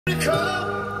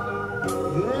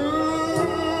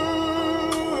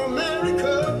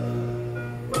America,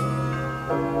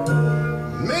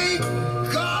 make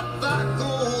God thy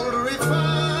gold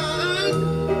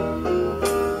refined,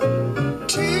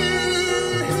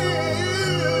 till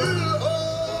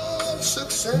all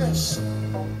success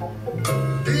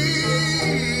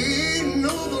be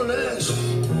nobleness,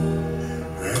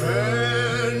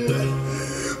 and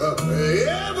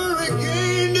every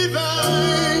gain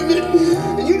divine.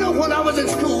 And you know, when I was in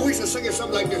school, we used to sing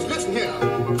something like this. Listen here.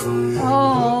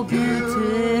 Oh, beautiful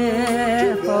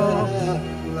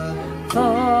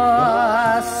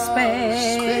for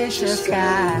spacious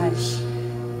skies,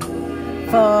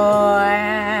 for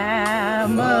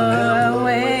amber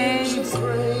waves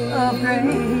of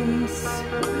grace.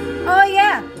 Oh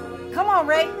yeah, come on,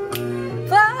 Ray.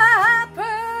 For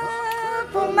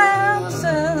purple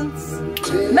mountains,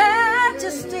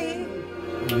 majesty,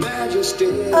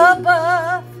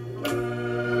 above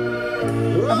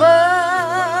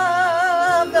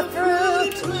the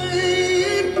fruit.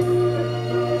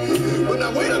 But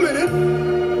now wait a minute.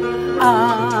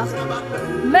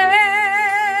 America,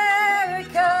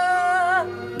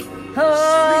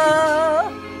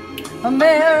 oh,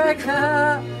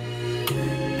 America,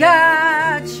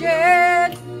 God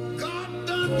shed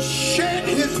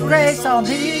His grace on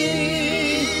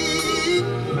thee,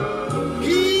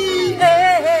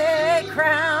 a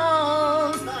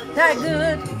crown that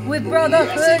good with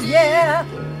brotherhood, yeah,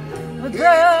 with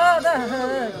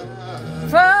brotherhood,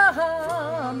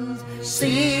 from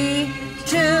sea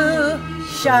to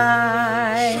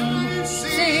shine,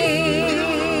 sea.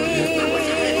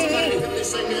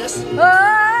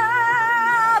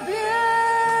 Oh,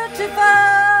 beautiful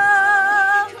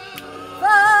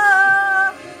for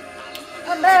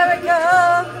America,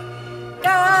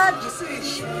 God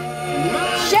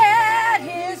shed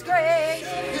His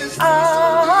grace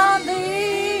on thee.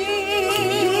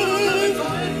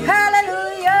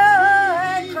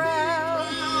 Hallelujah, and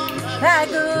crown that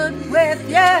good with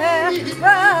your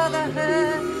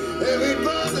brotherhood. Every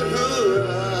brotherhood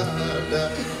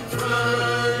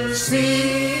From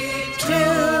sea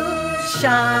to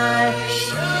shine.